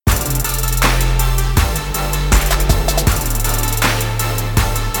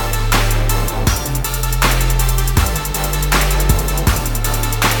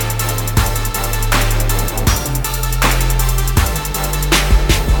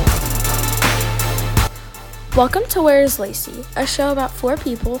Welcome to Where is Lacey, a show about four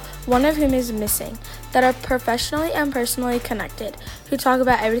people, one of whom is missing, that are professionally and personally connected, who talk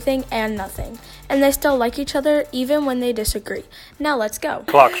about everything and nothing, and they still like each other even when they disagree. Now let's go.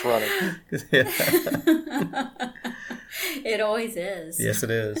 Clock's running. It always is. Yes, it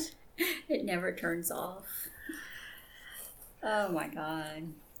is. It never turns off. Oh my God.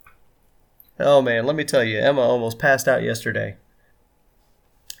 Oh man, let me tell you, Emma almost passed out yesterday.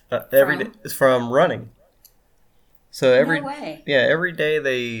 Every day from running. So every day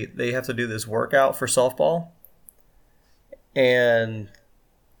they have to do this workout for softball, and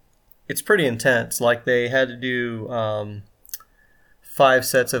it's pretty intense. Like they had to do 5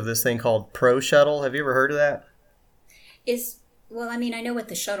 sets of this thing called Pro Shuttle. Have you ever heard of that? I know what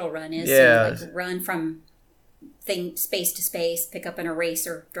the shuttle run is. Yeah. So run from space to space, pick up an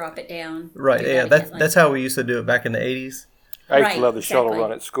eraser, drop it down. Right. Yeah. That's how we used to do it back in the 80s. I used to love the shuttle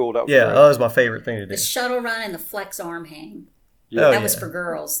run at school. That was great. That was my favorite thing to do. The shuttle run and the flex arm hang. Yeah. That was for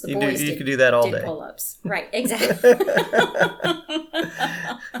girls. The boys you could do that all day. Pull-ups. Right, exactly.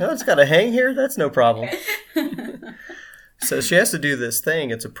 It's got a hang here? That's no problem. So she has to do this thing.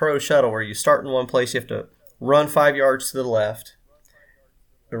 It's a pro shuttle where you start in one place. You have to run 5 yards to the left,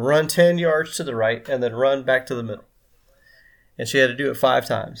 run 10 yards to the right, and then run back to the middle. And she had to do it 5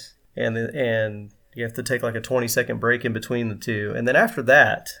 times. And you have to take like a 20-second break in between the two. And then after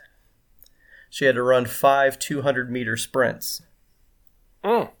that, she had to run 5 200-meter sprints.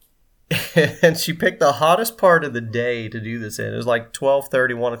 And she picked the hottest part of the day to do this in. It was like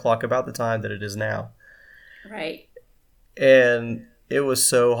 12:30, 1 o'clock, about the time that it is now. Right. And it was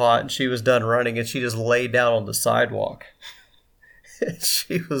so hot, and she was done running, and she just laid down on the sidewalk.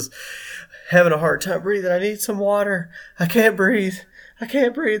 She was having a hard time breathing. I need some water. I can't breathe.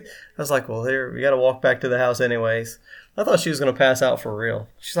 I was like, well, here, we got to walk back to the house anyways. I thought she was going to pass out for real.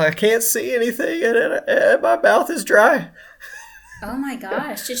 She's like, I can't see anything, and my mouth is dry. Oh, my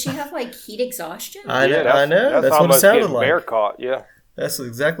gosh. Did she have, heat exhaustion? I know. That's what it sounded like. Bear caught, yeah. That's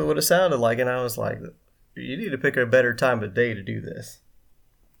exactly what it sounded like, and I was like, you need to pick a better time of day to do this.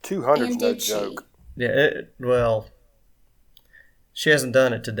 200's no joke. Yeah, she hasn't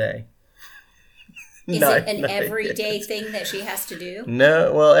done it today. Is it an everyday thing that she has to do?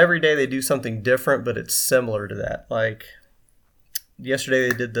 No, well, every day they do something different, but it's similar to that. Like, yesterday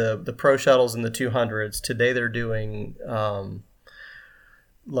they did the pro shuttles and the 200s. Today they're doing,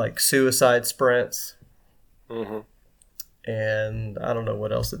 suicide sprints. Mm-hmm. And I don't know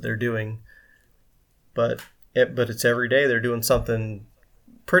what else that they're doing. But it's every day they're doing something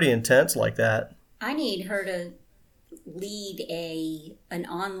pretty intense like that. I need her to lead an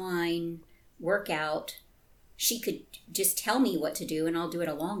online workout. She could just tell me what to do and I'll do it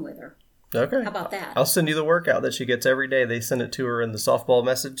along with her. Okay. How about that? I'll send you the workout that she gets every day. They send it to her in the softball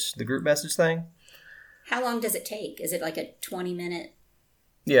message, the group message thing. How long does it take? Is it like a 20-minute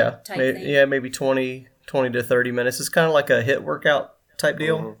type thing? Yeah, maybe 20 to 30 minutes. It's kind of like a HIIT workout type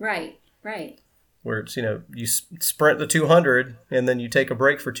deal. Mm-hmm. Right. Where it's, you sprint the 200 and then you take a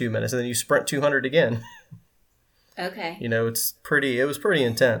break for 2 minutes and then you sprint 200 again. Okay. It was pretty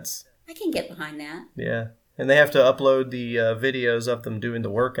intense. I can get behind that. Yeah. And they have to upload the videos of them doing the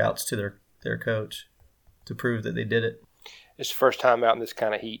workouts to their coach to prove that they did it. It's the first time out in this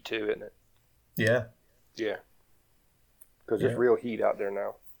kind of heat, too, isn't it? Yeah. Yeah. Because there's real heat out there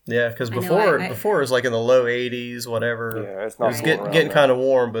now. Yeah, because before it was like in the low 80s, whatever. Yeah, it's not. It was getting kind of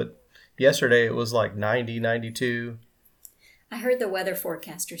warm, but yesterday it was like 90, 92. I heard the weather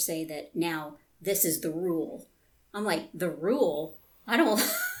forecaster say that now this is the rule. I'm like, the rule? I don't...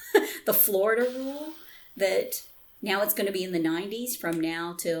 The Florida rule that now it's going to be in the 90s from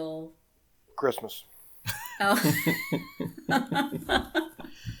now till... Christmas. Oh.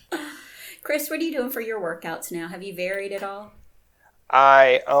 Chris, what are you doing for your workouts now? Have you varied at all?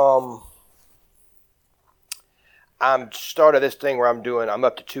 I'm started this thing where I'm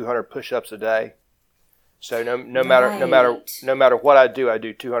up to 200 push-ups a day. So no matter what I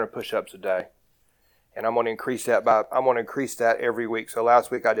do 200 push-ups a day. And I'm going to increase that every week. So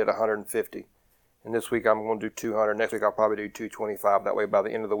last week I did 150. And this week I'm going to do 200. Next week I'll probably do 225. That way by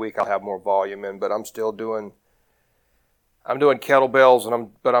the end of the week I'll have more volume in. But I'm doing kettlebells,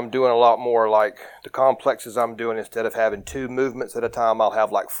 but I'm doing a lot more like the complexes I'm doing. Instead of having 2 movements at a time, I'll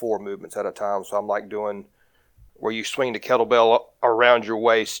have 4 movements at a time. So I'm doing where you swing the kettlebell around your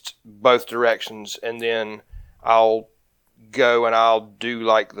waist both directions, and then I'll go and I'll do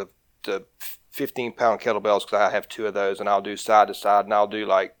the 15-pound kettlebells because I have 2 of those, and I'll do side to side, and I'll do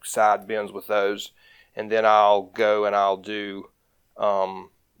side bends with those, and then I'll go and I'll do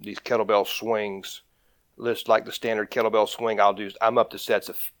these kettlebell swings, just like the standard kettlebell swing. I'm up to sets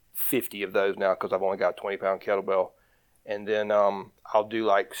of 50 of those now because I've only got a 20-pound kettlebell. And then I'll do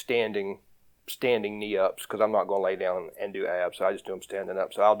like standing knee ups because I'm not going to lay down and do abs. So I just do them standing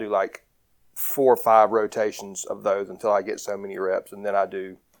up. So I'll do like 4 or 5 rotations of those until I get so many reps. And then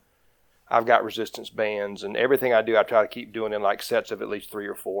I've got resistance bands, and everything I do, I try to keep doing in like sets of at least 3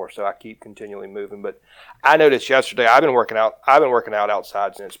 or 4. So I keep continually moving. But I noticed yesterday, I've been working out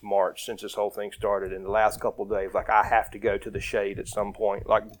outside since March, since this whole thing started. In the last couple of days, like I have to go to the shade at some point.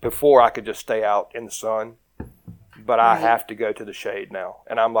 Like before I could just stay out in the sun, but I have to go to the shade now.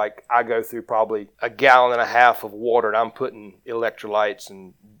 And I'm like, I go through probably 1.5 gallons of water, and I'm putting electrolytes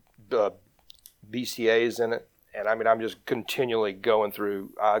and BCAAs in it. And I mean, I'm just continually going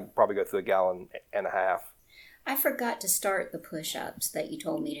through, I probably go through 1.5 gallons. I forgot to start the push-ups that you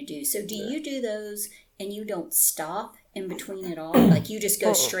told me to do. So do you do those and you don't stop in between at all? Like you just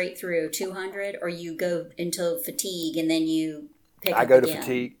go straight through 200, or you go until fatigue and then you pick up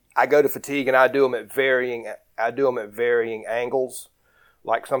again? I go to fatigue and I do them at varying angles.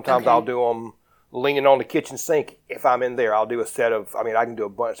 Like sometimes I'll do them leaning on the kitchen sink. If I'm in there, I'll do a set of, I can do a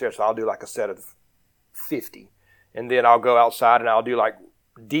bunch there. So I'll do like a set of 50. And then I'll go outside and I'll do like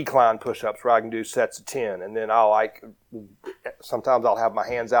decline push-ups where I can do sets of 10. And then sometimes I'll have my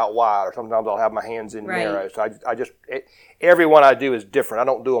hands out wide, or sometimes I'll have my hands in narrow. So every one I do is different. I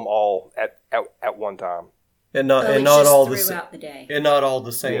don't do them all at one time. And not all throughout the day. And not all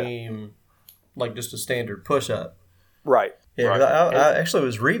the same, like just a standard push-up. Right. Yeah, right. I actually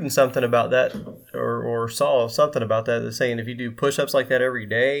was reading something about that, or saw something about that that's saying if you do push-ups like that every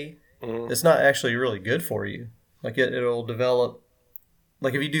day, it's not actually really good for you. Like it'll develop,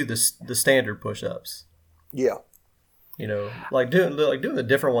 like if you do the standard push-ups. Yeah. Like doing the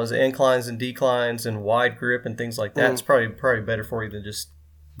different ones, the inclines and declines and wide grip and things like that. It's probably better for you than just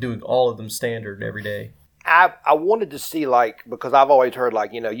doing all of them standard every day. I wanted to see, like, because I've always heard,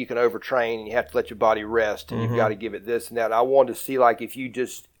 like, you can overtrain and you have to let your body rest and you've got to give it this and that. And I wanted to see, like,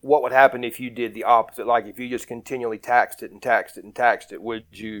 what would happen if you did the opposite? Like, if you just continually taxed it,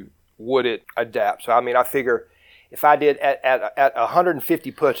 would it adapt? So, I figure if I did at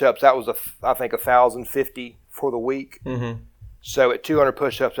 150 push-ups, that was, I think, 1,050 for the week. Mm-hmm. So at 200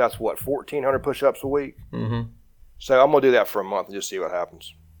 push-ups, that's what, 1,400 push-ups a week? Mm-hmm. So I'm going to do that for a month and just see what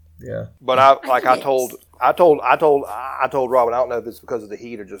happens. Yeah. But I told Robin, I don't know if it's because of the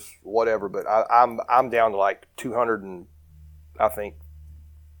heat or just whatever, but I'm down to like 200 and I think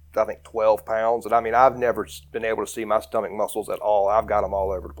 12 pounds. And I've never been able to see my stomach muscles at all. I've got them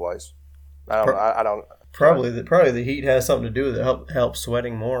all over the place. I don't. Probably the heat has something to do with it. Helps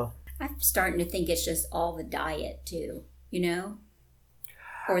sweating more. I'm starting to think it's just all the diet too,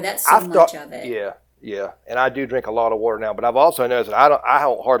 or that's so much of it. Yeah, and I do drink a lot of water now, but I've also noticed that I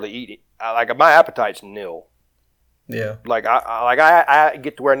don't hardly eat. My appetite's nil. Yeah. I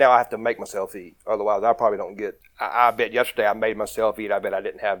get to where now I have to make myself eat. Otherwise, I probably don't get. I bet yesterday I made myself eat. I bet I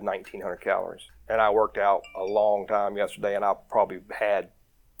didn't have 1,900 calories, and I worked out a long time yesterday, and I probably had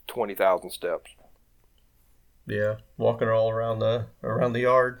 20,000 steps. Yeah, walking all around the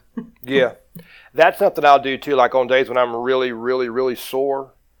yard. Yeah, that's something I'll do too. Like on days when I'm really, really, really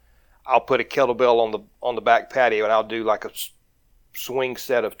sore, I'll put a kettlebell on the back patio, and I'll do like a swing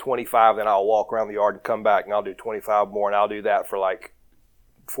set of 25. Then I'll walk around the yard and come back, and I'll do 25 more, and I'll do that for like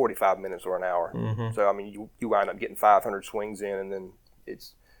 45 minutes or an hour. Mm-hmm. So you wind up getting 500 swings in, and then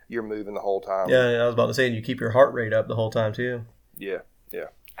you're moving the whole time. Yeah, I was about to say, and you keep your heart rate up the whole time too. Yeah.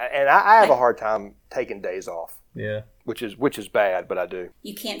 And I have a hard time taking days off. Yeah. Which is bad, but I do.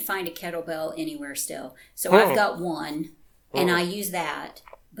 You can't find a kettlebell anywhere still. So I've got one, and I use that,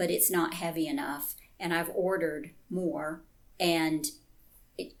 but it's not heavy enough. And I've ordered more, and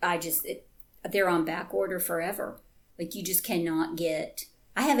they're on back order forever. Like you just cannot get.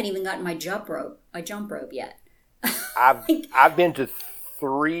 I haven't even gotten my jump rope yet. I've been to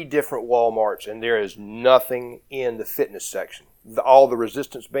 3 different Walmarts, and there is nothing in the fitness section. All the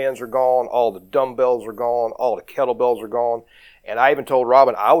resistance bands are gone. All the dumbbells are gone. All the kettlebells are gone. And I even told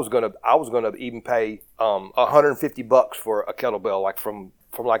Robin I was gonna even pay $150 for a kettlebell, like from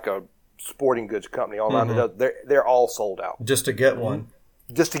like a sporting goods company online. Mm-hmm. They're all sold out. Just to get one.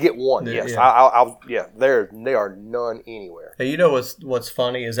 Just to get one. Yes. Yeah. There are none anywhere. Hey, what's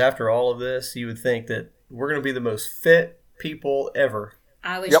funny is after all of this, you would think that we're gonna be the most fit people ever.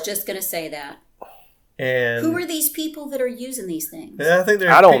 I was just gonna say that. And who are these people that are using these things? Yeah, I think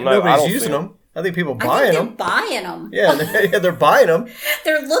nobody's using them. I think people buying them. Buying them. Yeah, they're buying them.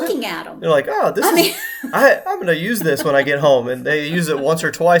 They're looking at them. They're like, I'm going to use this when I get home. And they use it once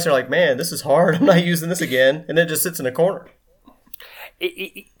or twice. They're like, man, this is hard. I'm not using this again. And it just sits in a corner.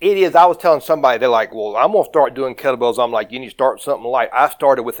 It is. I was telling somebody, they're like, well, I'm going to start doing kettlebells. I'm like, you need to start something light. I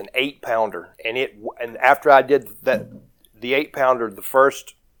started with an 8-pounder. And after I did the 8-pounder the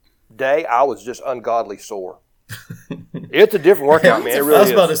first day, I was just ungodly sore. It's a different workout, man. It really is. I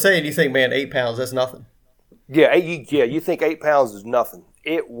was about to say, do you think, man, 8 pounds, that's nothing? Yeah, you think 8 pounds is nothing.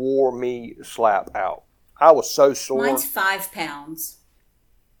 It wore me slap out. I was so sore. Mine's 5 pounds.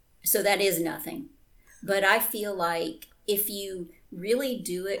 So that is nothing. But I feel like if you really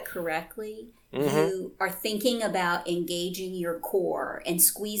do it correctly, you are thinking about engaging your core and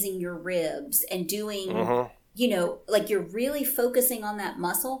squeezing your ribs and doing, like you're really focusing on that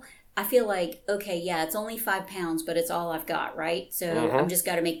muscle. I feel like, okay, yeah, it's only 5 pounds, but it's all I've got, right? So I'm just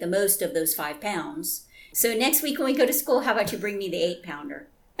got to make the most of those 5 pounds. So next week when we go to school, how about you bring me the 8-pounder?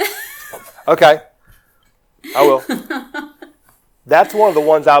 Okay. I will. That's one of the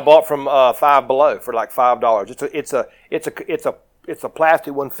ones I bought from Five Below for like $5. It's a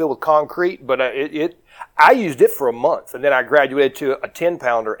plastic one filled with concrete, but I used it for a month, and then I graduated to a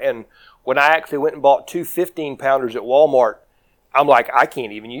 10-pounder. And when I actually went and bought 2 15-pounders at Walmart, I'm like, I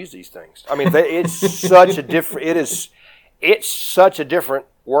can't even use these things. I mean, it's such a different. It's such a different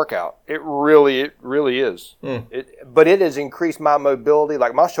workout. It really is. But it has increased my mobility.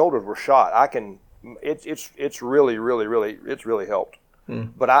 Like my shoulders were shot. It's really helped.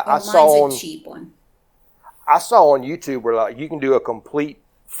 But I saw mine's a cheap one. I saw on YouTube where like you can do a complete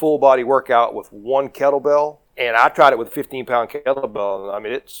full body workout with one kettlebell, and I tried it with a 15-pound kettlebell. I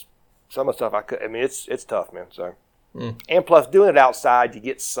mean, it's some of the stuff I could. I mean, it's tough, man. So. And plus, doing it outside, you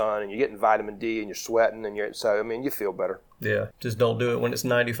get sun and you're getting vitamin D and you're sweating and you feel better. Yeah, just don't do it when it's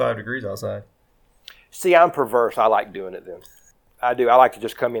 95 degrees outside. See, I'm perverse. I like doing it then. I do. I like to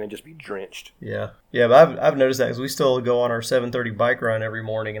just come in and just be drenched. Yeah, but I've noticed that because we still go on our 7:30 bike run every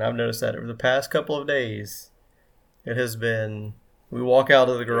morning, and I've noticed that over the past couple of days, it has been. We walk out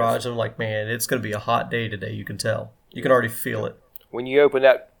of the garage, and I'm like, man, it's going to be a hot day today. You can tell. You can already feel it. When you open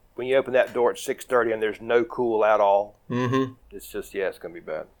that door at 6:30 and there's no cool at all, it's just it's going to be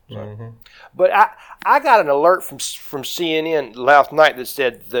bad. So. But I got an alert from CNN last night that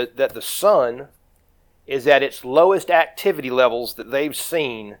said that the sun is at its lowest activity levels that they've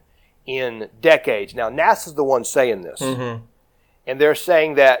seen in decades. Now NASA's the one saying this, and they're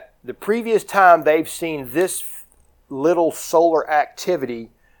saying that the previous time they've seen this little solar activity,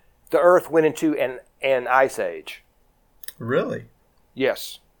 the Earth went into an ice age. Really?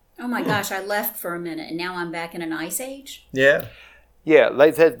 Yes. Oh my gosh, I left for a minute and now I'm back in an ice age? Yeah. Yeah,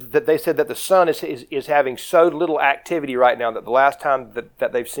 they said that the sun is having so little activity right now that the last time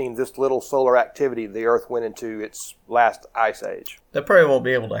that they've seen this little solar activity, the Earth went into its last ice age. That probably won't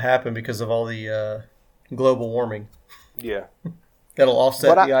be able to happen because of all the global warming. Yeah. That'll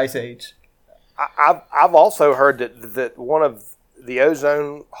offset the ice age. I've also heard that one of the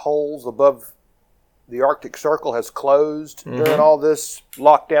ozone holes above the Arctic Circle has closed during all this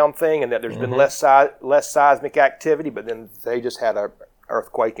lockdown thing, and that there's been less seismic activity, but then they just had an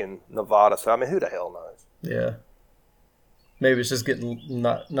earthquake in Nevada. So, I mean, who the hell knows? Yeah. Maybe it's just getting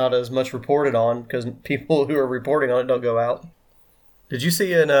not as much reported on because people who are reporting on it don't go out. Did you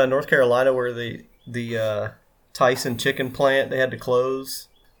see in North Carolina where the Tyson chicken plant, they had to close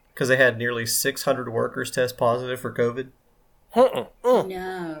because they had nearly 600 workers test positive for COVID?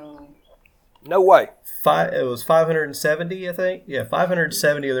 No. No way. It was 570, I think. Yeah,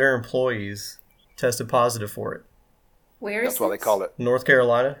 570 of their employees tested positive for it. Where is That's why they call it North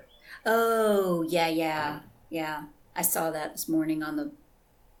Carolina. Oh, yeah. I saw that this morning on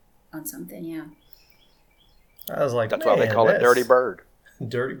something. Yeah. I was like, that's why they call it Dirty Bird.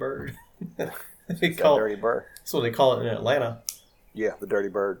 Dirty Bird. Dirty Bird. That's what they call it in Atlanta. Yeah, the Dirty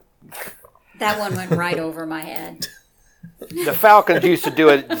Bird. That one went right over my head. The Falcons used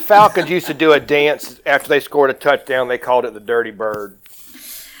to do a dance after they scored a touchdown. They called it the Dirty Bird.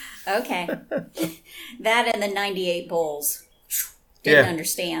 Okay. That and the 98 Bulls. Didn't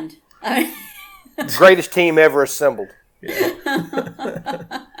understand. Greatest team ever assembled. Yeah.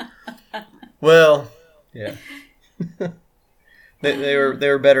 Well, yeah. they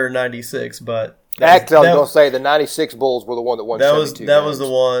were better in 96, but actually, I was going to say the 96 Bulls were the one that won 72 That was the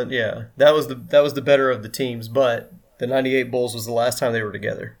one, yeah. That was the better of the teams, but the 98 Bulls was the last time they were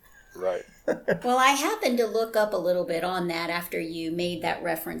together. Right. Well, I happened to look up a little bit on that after you made that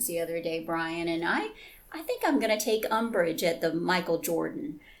reference the other day, Brian, and I think I'm going to take umbrage at the Michael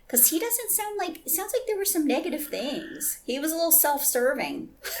Jordan because he doesn't sound like. It sounds like there were some negative things. He was a little self-serving.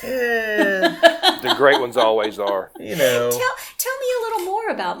 The great ones always are. You know. Tell me a little more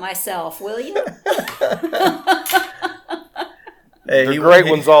about myself, will you? The great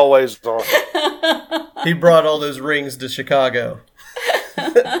ones always are. He brought all those rings to Chicago.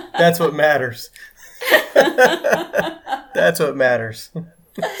 That's what matters. That's what matters.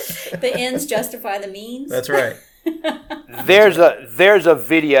 The ends justify the means. That's right. There's a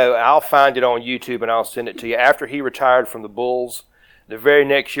video. I'll find it on YouTube and I'll send it to you. After he retired from the Bulls, the very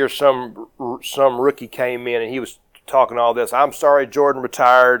next year, some rookie came in and he was talking all this. I'm sorry, Jordan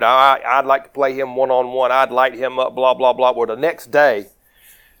retired. I'd like to play him one-on-one. I'd light him up. Blah blah blah. Well, the next day,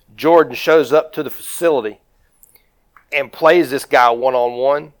 Jordan shows up to the facility and plays this guy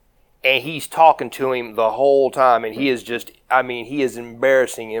one-on-one, and he's talking to him the whole time, and he is just, he is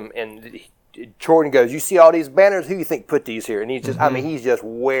embarrassing him, and Jordan goes, you see all these banners? Who do you think put these here? And he's just, he's just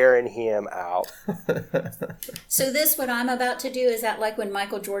wearing him out. So this, what I'm about to do, is that like when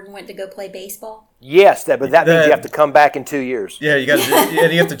Michael Jordan went to go play baseball? Yes, but that means you have to come back in 2 years. Yeah, you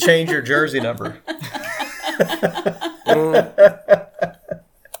have to change your jersey number.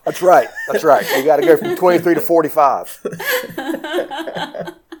 That's right. You got to go from 23 to 45.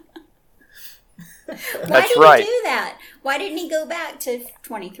 Why did he do that? Why didn't he go back to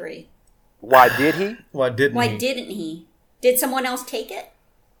 23? Why did he? Why didn't he? Did someone else take it?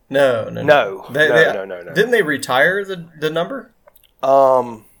 No. No. Didn't they retire the number?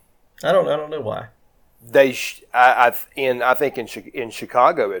 I don't know why. I think in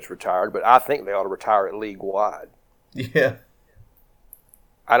Chicago it's retired, but I think they ought to retire it league wide. Yeah.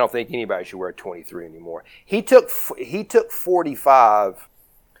 I don't think anybody should wear 23 anymore. He took 45,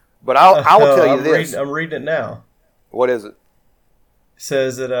 but I will tell you this. I'm reading it now. What is it? It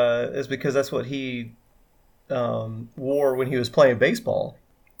says that it's because that's what he wore when he was playing baseball.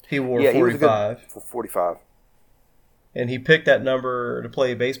 He wore 45. He was good for 45. And he picked that number to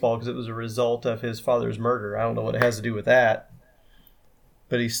play baseball because it was a result of his father's murder. I don't know what it has to do with that.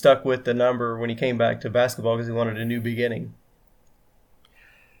 But he stuck with the number when he came back to basketball because he wanted a new beginning.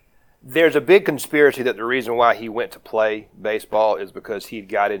 There's a big conspiracy that the reason why he went to play baseball is because he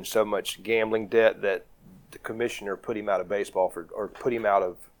got in so much gambling debt that the commissioner put him out of baseball put him out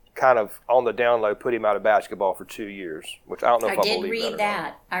of, kind of on the down low, put him out of basketball for 2 years, which I don't know if I believe that. I did read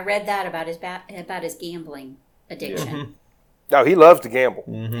that. I read that about his gambling addiction. Yeah. No, he loves to gamble.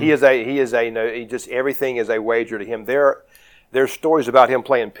 Mm-hmm. He just everything is a wager to him. There's stories about him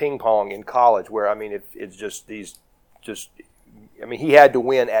playing ping pong in college where, it's just he had to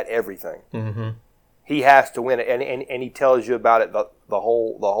win at everything. Mm-hmm. He has to win it, and he tells you about it the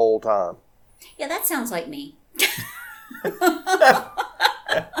whole time. Yeah, that sounds like me.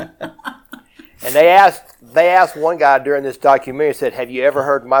 And they asked one guy during this documentary, said, "Have you ever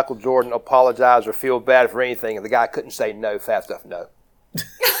heard Michael Jordan apologize or feel bad for anything?" And the guy couldn't say no fast enough. No.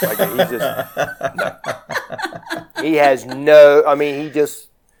 Like, no. He has no. He just.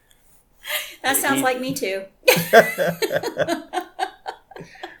 That sounds like me too.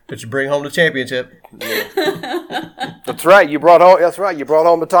 But you bring home the championship. Yeah. That's right. You brought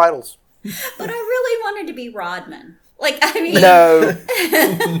home the titles. But I really wanted to be Rodman. No.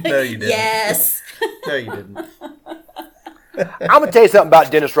 No, you didn't. Yes. No, you didn't. I'm gonna tell you something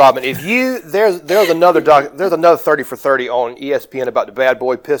about Dennis Rodman. There's another 30 for 30 on ESPN about the Bad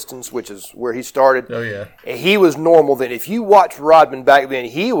Boy Pistons, which is where he started. Oh yeah. And he was normal then. If you watch Rodman back then,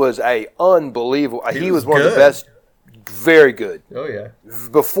 he was unbelievable. He was one of the best. Very good. Oh yeah.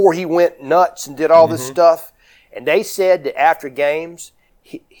 Before he went nuts and did all this stuff, and they said that after games,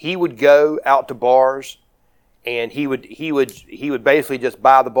 he would go out to bars. And he would basically just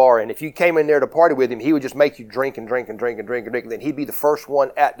buy the bar, and if you came in there to party with him, he would just make you drink and drink and drink and drink and drink. And then he'd be the first one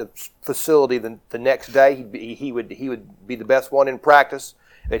at the facility the next day. He would be the best one in practice.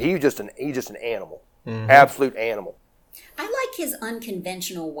 But he's just an animal, absolute animal. I like his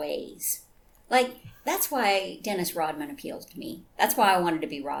unconventional ways. That's why Dennis Rodman appeals to me. That's why I wanted to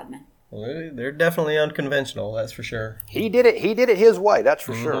be Rodman. Well, they're definitely unconventional, that's for sure. He did it his way, that's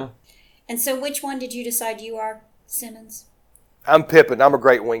for sure. And so which one did you decide you are, Simmons? I'm Pippen. I'm a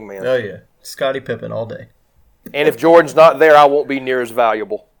great wingman. Oh, yeah. Scottie Pippen all day. And if Jordan's not there, I won't be near as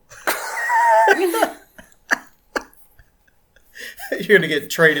valuable. You're going to get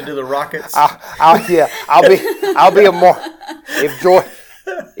traded to the Rockets? I'll be a more...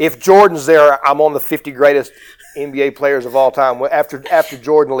 If Jordan's there, I'm on the 50 greatest NBA players of all time. After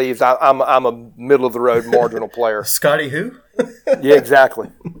Jordan leaves, I'm a middle-of-the-road marginal player. Scottie who? Yeah, exactly.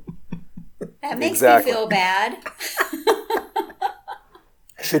 That makes me feel bad.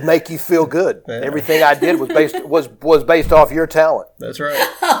 Should make you feel good. Yeah. Everything I did was based off your talent. That's right.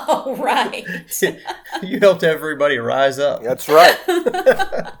 Oh, right. You helped everybody rise up. That's right.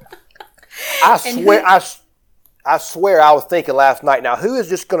 I swear I was thinking last night, now who is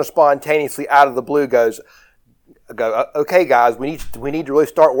just going to spontaneously out of the blue goes, go, okay, guys, we need to really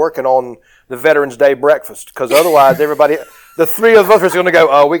start working on the Veterans Day breakfast, because otherwise everybody, the three of us are going to go,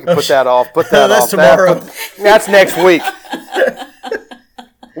 oh, we can put that off, put that That's off. tomorrow. That's next week.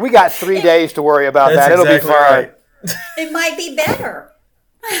 We got 3 days to worry about that. It'll exactly be fine. right. It might be better.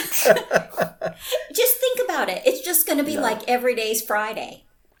 Just think about it. It's just going to be like every day's Friday.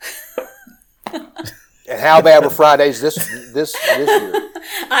 And how bad were Fridays this year?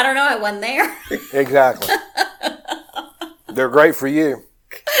 I don't know. I wasn't there. Exactly. They're great for you.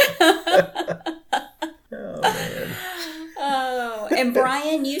 Oh, man. Oh, and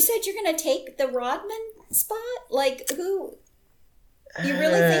Brian, you said you're going to take the Rodman spot? Like, who? You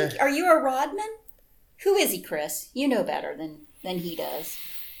really think? Are you a Rodman? Who is he, Chris? You know better than he does.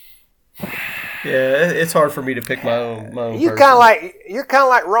 Yeah, it's hard for me to pick my own. You're person. kind of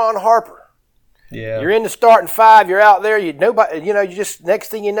like Ron Harper. Yeah. You're in the starting five. You're out there. You just next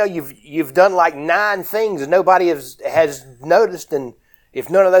thing you know, you've done like 9 things and nobody has noticed. And if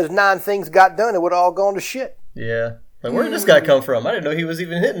none of those 9 things got done, it would all gone to shit. Yeah. Like, where did this guy come from? I didn't know he was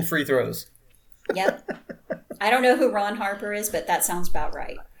even hitting free throws. Yep. I don't know who Ron Harper is, but that sounds about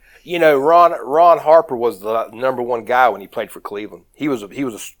right. You know, Ron Harper was the number 1 guy when he played for Cleveland. He was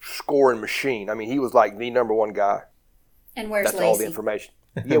a scoring machine. I mean, he was like the number 1 guy. And where's That's Lacey? all the information.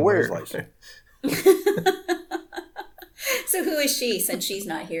 Yeah, where's Lacey? So who is she, since she's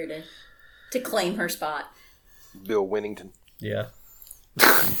not here to claim her spot? Bill Winnington. Yeah.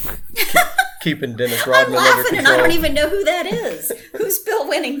 Keeping Dennis I'm Rodman under laughing and I control. don't even know who that is. Who's Bill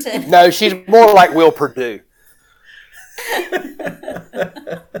Winnington? No, she's more like Will Perdue.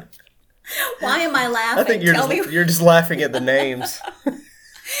 Why am I laughing? I think you're just laughing at the names.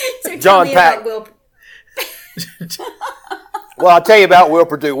 So tell John me Pack. about Will. Well, I'll tell you about Will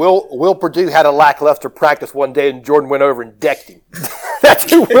Perdue. Will Perdue had a lackluster practice one day, and Jordan went over and decked him. That's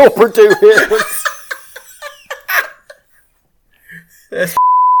who Will Perdue is.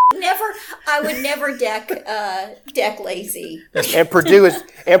 I would never deck Lacey. And Purdue is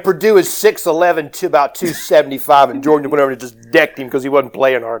 6'11" to about 275, and Jordan went over and just decked him because he wasn't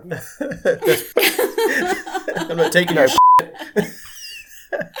playing hard. I'm not taking your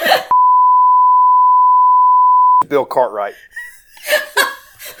Bill Cartwright.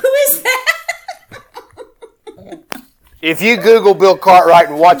 Who is that? If you Google Bill Cartwright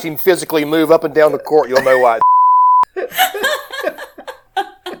and watch him physically move up and down the court, you'll know why.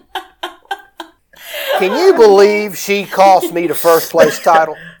 Can you believe she cost me the first place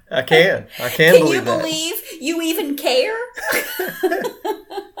title? I can Can believe you that. believe you even care?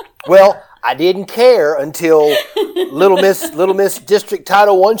 Well, I didn't care until Little Miss District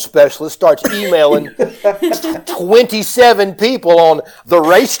Title I specialist starts emailing 27 people on the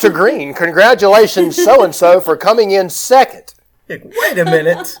race to green. Congratulations, so-and-so, for coming in second. Like, wait a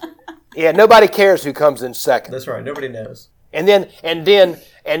minute. Yeah, nobody cares who comes in second. That's right. Nobody knows. And then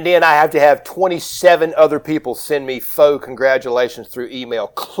I have to have 27 other people send me faux congratulations through email,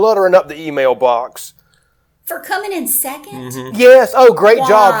 cluttering up the email box. For coming in second? Mm-hmm. Yes. Oh, great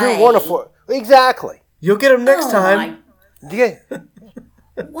job. You're Why? wonderful. Exactly. You'll get them next Oh, time. Yeah.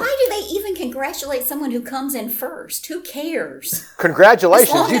 Why do they even congratulate someone who comes in first? Who cares? As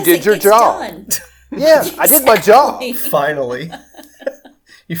Congratulations. long You as did it your gets job. done. Yeah, I did my job. Finally.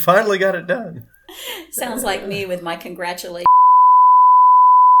 You finally got it done. Sounds like me with my congratulations.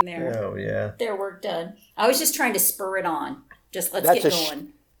 Oh, yeah. Their work done. I was just trying to spur it on. Just let's That's get a sh-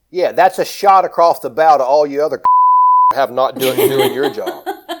 going. Yeah, that's a shot across the bow to all you other have not doing your job.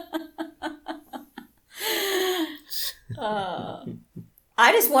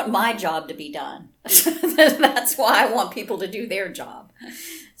 I just want my job to be done. That's why I want people to do their job,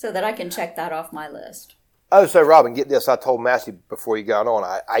 so that I can check that off my list. Oh, so Robin, get this. I told Massey before you got on,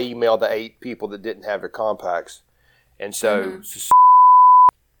 I emailed the 8 people that didn't have their compacts. And so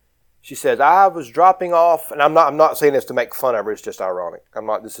she says, I was dropping off, and I'm not saying this to make fun of her, it's just ironic.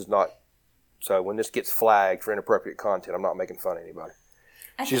 So when this gets flagged for inappropriate content, I'm not making fun of anybody.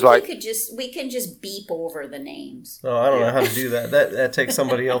 I She's think like- we can just beep over the names. Oh, I don't know how to do that. That takes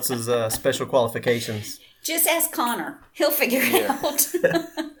somebody else's special qualifications. Just ask Connor; he'll figure it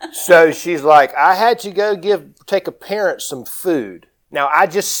out. So she's like, I had to go take a parent some food. Now, I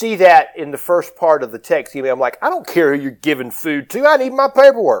just see that in the first part of the text email. I'm like, I don't care who you're giving food to. I need my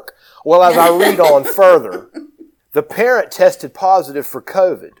paperwork. Well, as I read on further, the parent tested positive for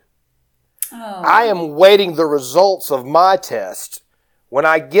COVID. Oh. I am waiting the results of my test. When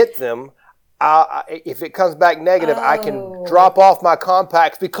I get them, if it comes back negative, I can drop off my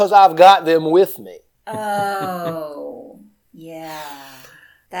compacts because I've got them with me. Oh, yeah.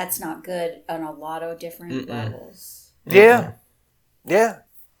 That's not good on a lot of different levels. Yeah. Yeah.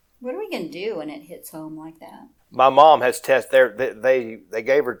 What are we going to do when it hits home like that? My mom has tested there. They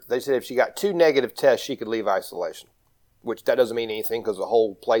gave her. They said if she got 2 negative tests, she could leave isolation. Which that doesn't mean anything because the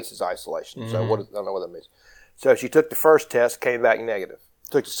whole place is isolation. So I don't know what that means. So she took the first test, came back negative.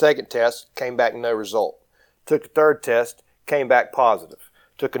 Took the second test, came back no result. Took the third test, came back positive.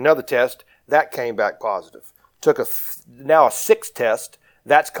 Took another test, that came back positive. Took now a 6th test,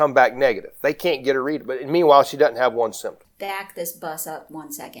 that's come back negative. They can't get her read, but meanwhile she doesn't have one symptom. Back this bus up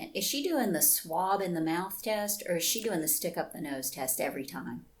 1 second. Is she doing the swab in the mouth test, or is she doing the stick up the nose test every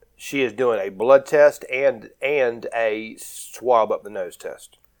time? She is doing a blood test and a swab up the nose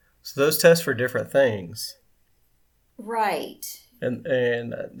test. So those tests for different things. Right.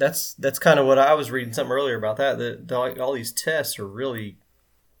 And that's kind of what I was reading something earlier about that all these tests are really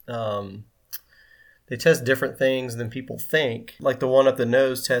they test different things than people think. Like the one up the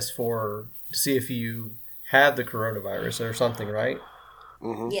nose test to see if you have the coronavirus or something, right?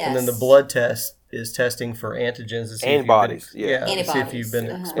 Mm-hmm. Yes. And then the blood test is testing for antigens to see antibodies. Antibodies. see if you've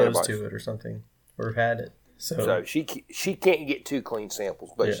been exposed to it or something or had it. So she can't get 2 clean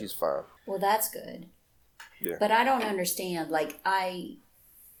samples, but she's fine. Well, that's good. Yeah. But I don't understand,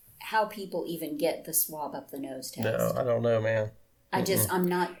 how people even get the swab up the nose test. No, I don't know, man. I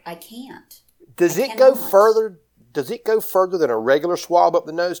can't. Does it go further? Does it go further than a regular swab up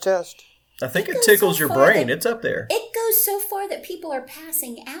the nose test? I think it goes tickles so your far brain. that- It's up there. It goes so far that people are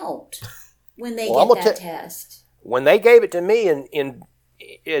passing out when they Well, I'm get gonna that test. When they gave it to me in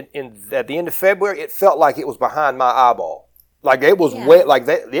at the end of February, it felt like it was behind my eyeball. Like it was way like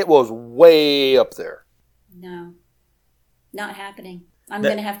that. It was way up there. No, not happening. I'm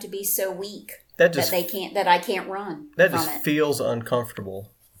going to have to be so weak that I can't run. That from just it. feels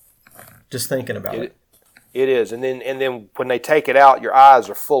uncomfortable. Just thinking about it. It is, and then when they take it out, your eyes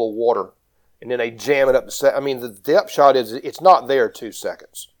are full of water, and then they jam it up. The upshot is it's not there 2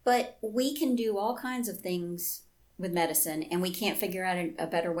 seconds. But we can do all kinds of things with medicine, and we can't figure out a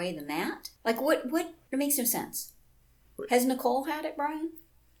better way than that. Like what? It makes no sense. Has Nicole had it, Brian?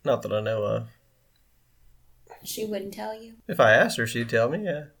 Not that I know of. She wouldn't tell you? If I asked her, she'd tell me,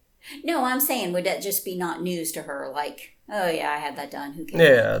 yeah. No, I'm saying, would that just be not news to her? Like, oh yeah, I had that done. Who cares?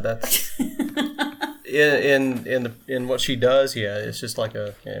 Yeah, that's in what she does. Yeah, it's just like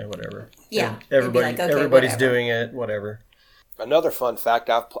whatever. Yeah, everybody's whatever. doing it. Whatever. Another fun fact: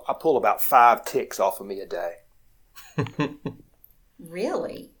 I pull about 5 ticks off of me a day.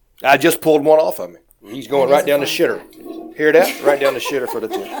 Really? I just pulled one off of me. He's going right down the shitter. Hear that? Right down the shitter for the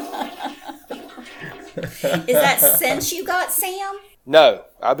tick. Is that since you got Sam? No,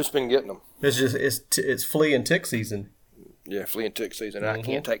 I've just been getting them. It's flea and tick season. Yeah, flea and tick season. I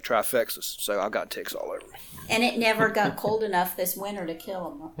can't take trifexis, so I've got ticks all over me. And it never got cold enough this winter to kill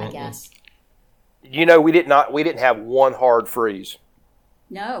them, I guess. You know, we didn't have one hard freeze.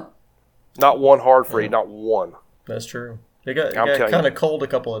 No. Not one hard freeze, not one. That's true. It got telling you. kind of cold a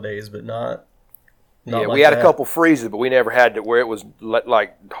couple of days, but not Yeah, like we had that. a couple freezes, but we never had it where it was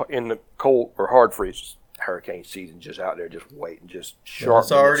like in the cold or hard freezes. Hurricane season just out there, just waiting, just sharp.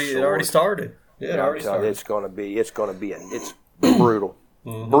 It already started. Yeah, it already started. It's brutal,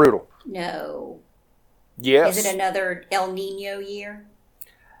 brutal. No. Yes. Is it another El Nino year?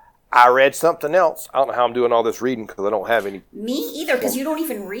 I read something else. I don't know how I'm doing all this reading because I don't have any. Me either, because you don't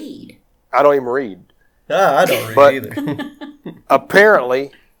even read. I don't even read. I don't read But- either.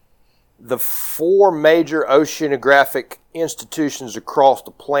 Apparently, the 4 major oceanographic institutions across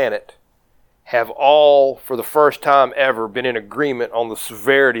the planet have all, for the first time ever, been in agreement on the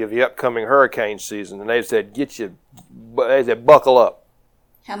severity of the upcoming hurricane season. And they said, buckle up.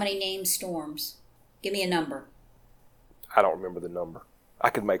 How many named storms? Give me a number. I don't remember the number. I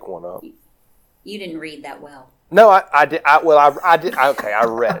could make one up. You didn't read that well. No, I did. I did. Okay, I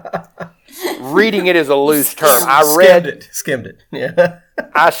read it. Reading it is a loose term. I read Skimmed it. Yeah.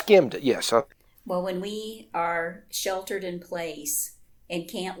 I skimmed it. Yes. Well, when we are sheltered in place and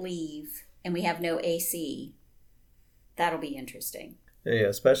can't leave and we have no AC, that'll be interesting. Yeah,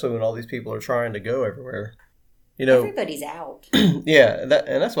 especially when all these people are trying to go everywhere. You know, Everybody's out. yeah,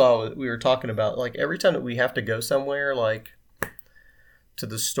 that's why we were talking about, like, every time that we have to go somewhere, like to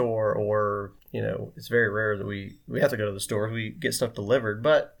the store, or, you know, it's very rare that we have to go to the store. We get stuff delivered,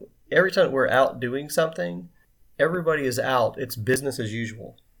 but every time we're out doing something, everybody is out. It's business as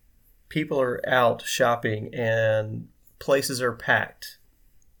usual. People are out shopping and places are packed.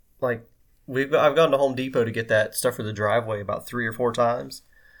 Like, I've gone to Home Depot to get that stuff for the driveway about 3 or 4 times,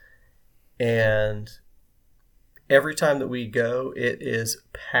 and every time that we go, it is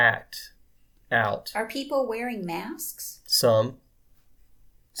packed out. Are people wearing masks? Some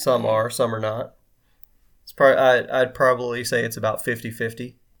are, some are not. It's probably, I'd probably say it's about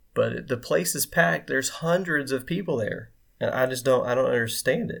 50-50. but the place is packed. There's hundreds of people there, and I don't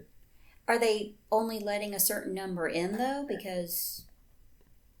understand it. Are they only letting a certain number in, though? Because,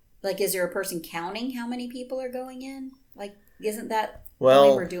 like, is there a person counting how many people are going in? Like, isn't that the way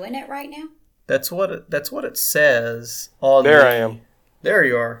we're doing it right now? That's what it says on There I am. There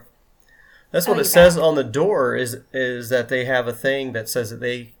you are. That's what it says on the door is that they have a thing that says that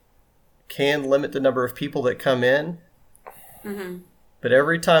they can limit the number of people that come in. Mm-hmm. But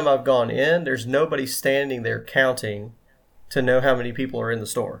every time I've gone in, there's nobody standing there counting to know how many people are in the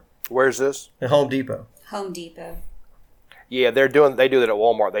store. Where's this? At Home Depot. Home Depot. Yeah, they do that at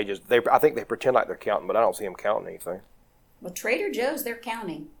Walmart. I think they pretend like they're counting, but I don't see them counting anything. Well, Trader Joe's, they're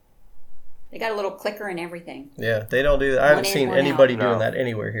counting. They got a little clicker and everything. Yeah, they don't do that. I haven't seen anybody doing that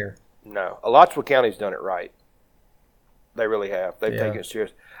anywhere here. No. Alachua County's done it right. They really have. They've taken it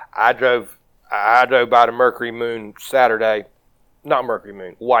serious. I drove by the Mercury Moon Saturday. Not Mercury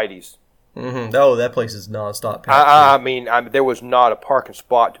Moon, Whitey's. Mm-hmm. Oh, that place is nonstop. I mean, there was not a parking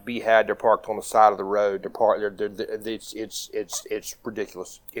spot to be had. They're parked on the side of the road. It's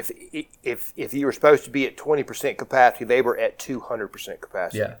ridiculous. If you were supposed to be at 20% capacity, they were at 200%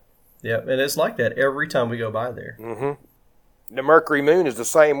 capacity. Yeah, and it's like that every time we go by there. Mm-hmm. The Mercury Moon is the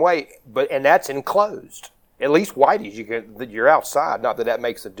same way, and that's enclosed. At least Whitey's, you're outside. Not that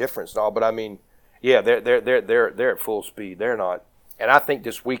makes a difference, and all, but I mean, yeah, they're at full speed. They're not. And I think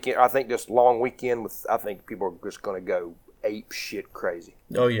this long weekend, I think people are just going to go ape shit crazy.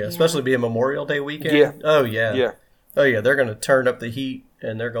 Oh yeah, especially being Memorial Day weekend. Yeah. Oh yeah. Yeah. Oh yeah, they're going to turn up the heat,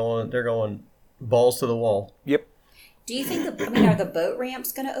 and they're going balls to the wall. Yep. Do you think are the boat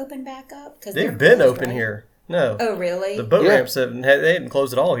ramps going to open back up? Because they've been closed, open here. No. Oh really? The boat ramps they hadn't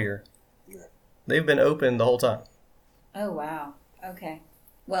closed at all here. They've been open the whole time. Oh wow. Okay.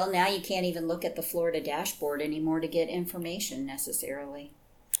 Well, now you can't even look at the Florida dashboard anymore to get information necessarily.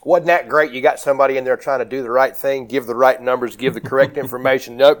 Wasn't that great? You got somebody in there trying to do the right thing, give the right numbers, give the correct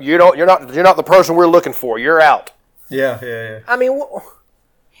information. Nope, you're not the person we're looking for. You're out. Yeah. I mean,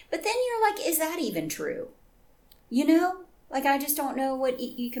 but then you're like, is that even true? You know, like I just don't know what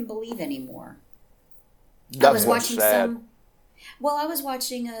you can believe anymore. I was watching I was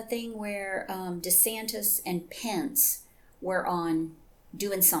watching a thing where DeSantis and Pence were on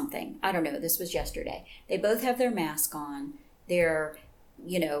doing something. I don't know. This was yesterday. They both have their mask on. They're,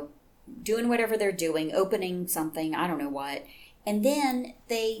 doing whatever they're doing, opening something. I don't know what. And then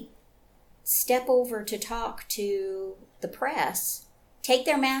they step over to talk to the press, take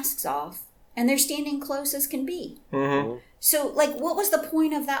their masks off, and they're standing close as can be. Mm-hmm. So, what was the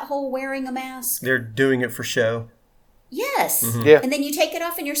point of that whole wearing a mask? They're doing it for show. Yes. Mm-hmm. Yeah. And then you take it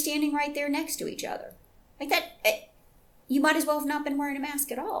off and you're standing right there next to each other. Like that, you might as well have not been wearing a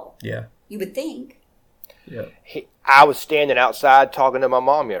mask at all. Yeah. You would think. Yeah. I was standing outside talking to my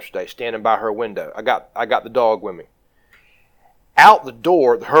mom yesterday, standing by her window. I got the dog with me. Out the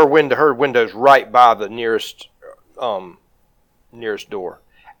door, her window's right by the nearest door.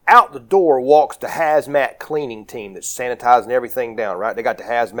 Out the door walks the hazmat cleaning team that's sanitizing everything down, right? They got the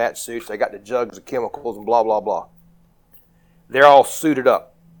hazmat suits, they got the jugs of chemicals and blah, blah, blah. They're all suited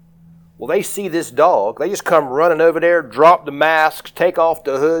up. Well, they see this dog. They just come running over there, drop the masks, take off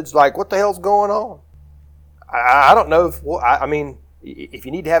the hoods. Like, what the hell's going on? I don't know. If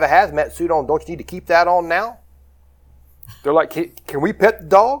you need to have a hazmat suit on, don't you need to keep that on now? They're like, can we pet the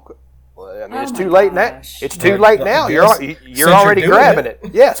dog? Well, I mean, it's too late now. It's too late now. You're already grabbing it.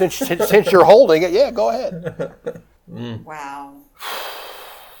 Yeah, since you're holding it, yeah, go ahead. Wow.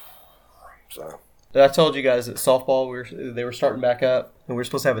 So. I told you guys that softball, they were starting back up, and we're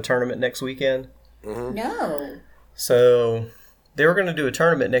supposed to have a tournament next weekend. Mm-hmm. No. So they were going to do a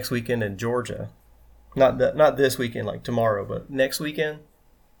tournament next weekend in Georgia. Not this weekend, like tomorrow, but next weekend.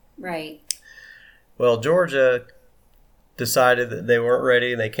 Right. Well, Georgia decided that they weren't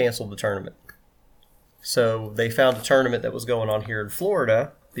ready, and they canceled the tournament. So they found a tournament that was going on here in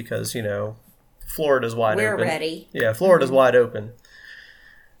Florida because, Florida's wide open. We're ready. Yeah, Florida's wide open.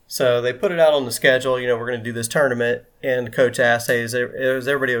 So they put it out on the schedule, we're going to do this tournament, and the coach asked, hey, is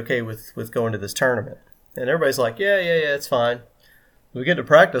everybody okay with going to this tournament? And everybody's like, yeah, it's fine. We get to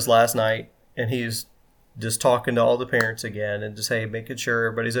practice last night, and he's just talking to all the parents again and just, hey, making sure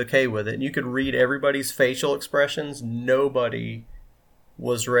everybody's okay with it. And you could read everybody's facial expressions. Nobody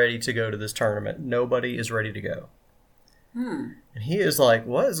was ready to go to this tournament. Nobody is ready to go. And he is like,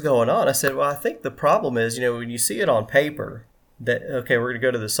 what is going on? I said, well, I think the problem is, when you see it on paper, that, okay, we're going to go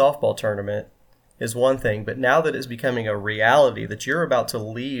to the softball tournament is one thing, but now that it's becoming a reality that you're about to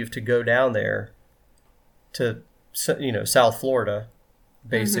leave to go down there to, South Florida,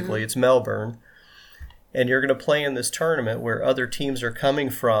 basically, it's Melbourne, and you're going to play in this tournament where other teams are coming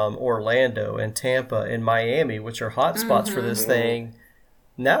from Orlando and Tampa and Miami, which are hot spots for this thing.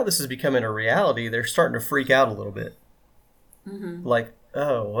 Now this is becoming a reality. They're starting to freak out a little bit. Like,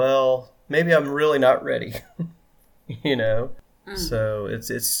 oh, well, maybe I'm really not ready, you know? So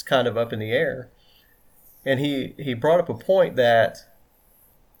it's kind of up in the air. And he brought up a point that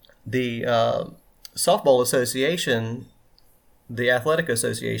the softball association, the athletic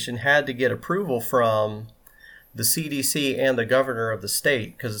association, had to get approval from the CDC and the governor of the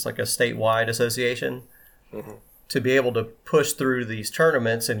state, because it's like a statewide association, to be able to push through these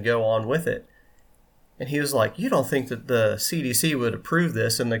tournaments and go on with it. And he was like, you don't think that the CDC would approve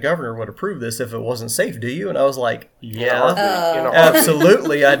this and the governor would approve this if it wasn't safe, do you? And I was like, yeah,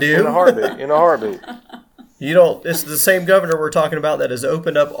 absolutely I do. In a heartbeat. You don't. It's the same governor we're talking about that has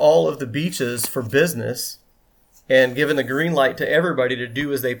opened up all of the beaches for business and given the green light to everybody to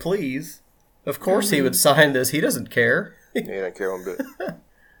do as they please. Of course he would sign this. He doesn't care. He doesn't care one bit.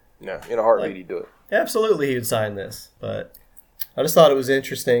 No, in a heartbeat he'd do it. Absolutely he would sign this. But I just thought it was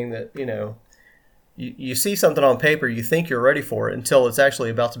interesting that, you know, you see something on paper, you think you're ready for it until it's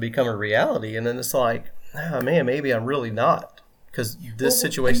actually about to become a reality. And then it's like, oh, man, maybe I'm really not, because this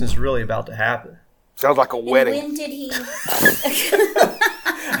situation is really about to happen. Sounds like a wedding. When did he...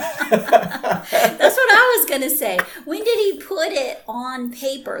 That's what I was going to say. When did he put it on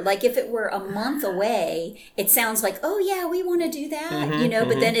paper? Like, if it were a month away, it sounds like, oh, yeah, we want to do that, you know?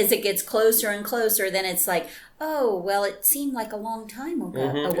 But then as it gets closer and closer, then it's like, oh, well, it seemed like a long time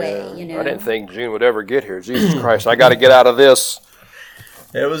away, you know? I didn't think June would ever get here. Jesus Christ, I got to get out of this.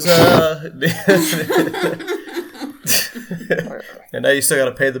 It was, and now you still got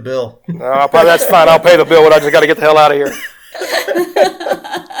to pay the bill. No, that's fine. I'll pay the bill, but I just got to get the hell out of here.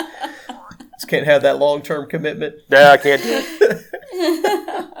 Just can't have that long-term commitment. Yeah, I can't do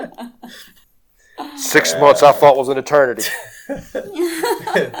it. 6 months I thought was an eternity.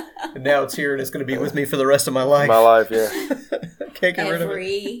 And now it's here and it's going to be with me for the rest of my life. My life, yeah. Can't get rid of it.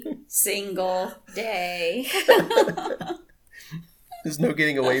 Every single day. There's no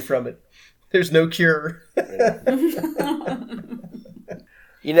getting away from it. There's no cure.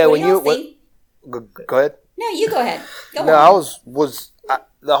 You know, when you go ahead. No, you go ahead. Go on. I was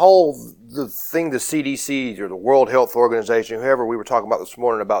the thing the CDC or the World Health Organization, whoever we were talking about this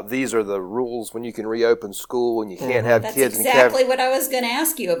morning, about these are the rules when you can reopen school and you can't have That's kids. That's exactly what I was going to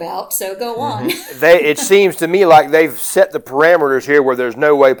ask you about, so go on. It seems to me like they've set the parameters here where there's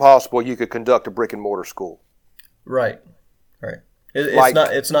no way possible you could conduct a brick and mortar school. Right.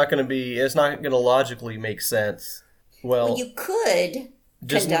 It's not going to logically make sense. Well, you could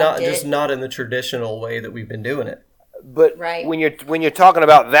just not in the traditional way that we've been doing it. But when you're talking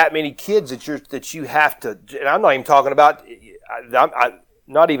about that many kids that you have to, and I'm not even talking about,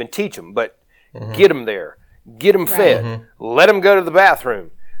 not even teach them, but get them there, get them fed, let them go to the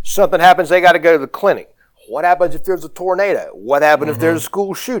bathroom. Something happens, they got to go to the clinic. What happens if there's a tornado? What happens if there's a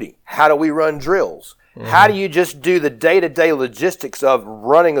school shooting? How do we run drills? How do you just do the day-to-day logistics of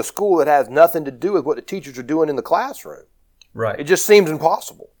running a school that has nothing to do with what the teachers are doing in the classroom? Right. It just seems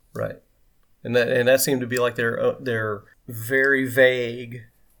impossible. Right. And that seemed to be like their very vague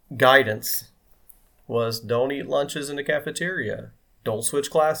guidance was don't eat lunches in the cafeteria. Don't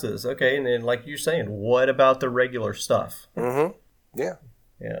switch classes. Okay, and then like you're saying, what about the regular stuff? Yeah.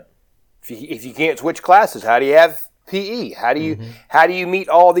 Yeah. If you can't switch classes, how do you have PE? How do you meet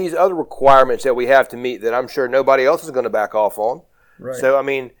all these other requirements that we have to meet that I'm sure nobody else is going to back off on? Right. So I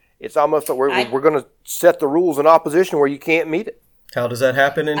mean, it's almost like we're going to set the rules in opposition where you can't meet it. How does that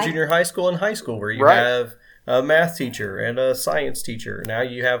happen in junior high school and high school where you have a math teacher and a science teacher? Now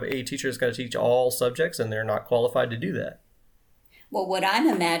you have a teacher that's going to teach all subjects and they're not qualified to do that. Well, what I'm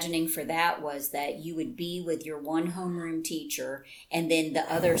imagining for that was that you would be with your one homeroom teacher and then the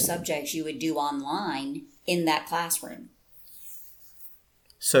other subjects you would do online in that classroom.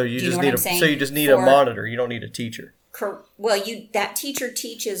 So you just need a monitor. You don't need a teacher. Well, that teacher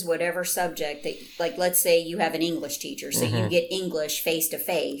teaches whatever subject that, like, let's say you have an English teacher, so you get English face to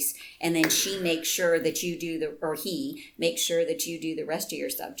face, and then she makes sure that you do he makes sure that you do the rest of your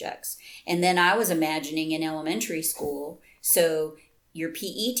subjects. And then I was imagining in elementary school, so your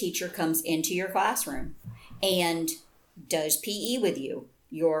PE teacher comes into your classroom and does PE with you.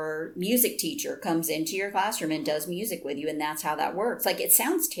 Your music teacher comes into your classroom and does music with you, and that's how that works. Like, it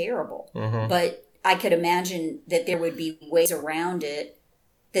sounds terrible, but I could imagine that there would be ways around it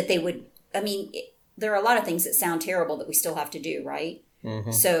that they would, there are a lot of things that sound terrible that we still have to do, right?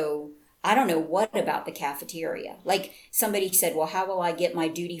 So I don't know what about the cafeteria. Like, somebody said, well, how will I get my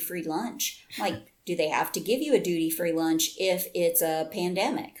duty-free lunch? Like, do they have to give you a duty-free lunch if it's a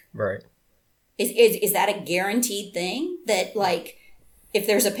pandemic? Right. Is that a guaranteed thing that, like, if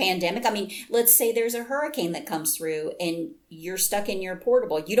there's a pandemic, I mean, let's say there's a hurricane that comes through and you're stuck in your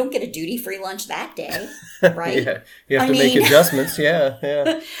portable. You don't get a duty-free lunch that day, right? Yeah, you have to make adjustments.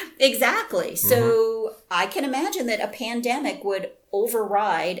 Yeah. Exactly. So I can imagine that a pandemic would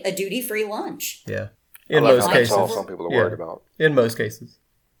override a duty-free lunch. Yeah. In That's most cases. all some people are worried about. In most cases.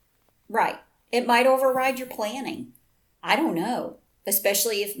 Right. It might override your planning. I don't know.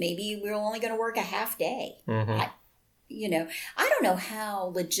 Especially if maybe we're only going to work a half day. I don't know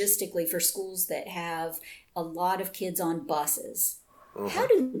how logistically for schools that have a lot of kids on buses.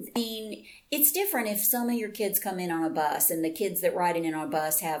 It's different if some of your kids come in on a bus and the kids that ride in on a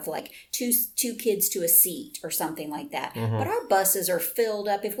bus have like two kids to a seat or something like that. But our buses are filled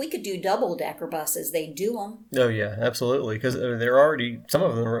up. If we could do double-decker buses, they'd do them. Oh, yeah, absolutely. Because they're already, some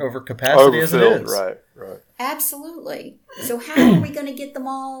of them are over capacity as it is. Right. Absolutely. So how are we going to get them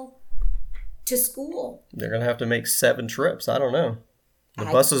all to school? They're going to have to make 7 trips. I don't know. The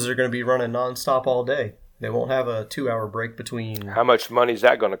buses are going to be running nonstop all day. They won't have a 2-hour break between. How much money is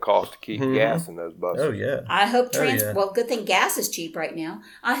that going to cost to keep gas in those buses? Oh, yeah. I hope well, good thing gas is cheap right now.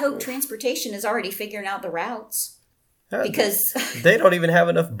 I hope transportation is already figuring out the routes. Because they don't even have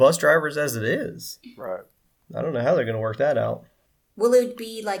enough bus drivers as it is. Right. I don't know how they're going to work that out. Will it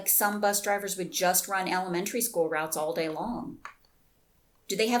be like some bus drivers would just run elementary school routes all day long?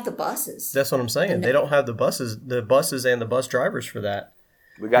 Do they have the buses? That's what I'm saying. They don't have the buses and the bus drivers for that.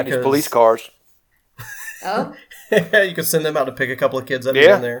 We got these police cars. Oh. You can send them out to pick a couple of kids up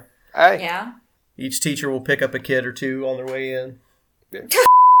in there. Hey. Yeah. Each teacher will pick up a kid or two on their way in. Yeah.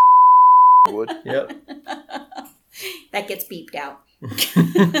 Would. Yep. That gets beeped out.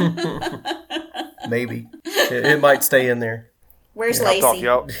 Maybe. It might stay in there. Where's Lacey?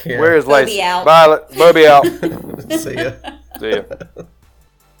 Yeah. Where's Lacey? Bobby out. Violet. Bobby out. See ya. See ya.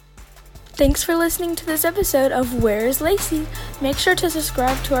 Thanks for listening to this episode of Where is Lacey? Make sure to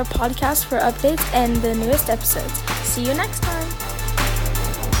subscribe to our podcast for updates and the newest episodes. See you next time.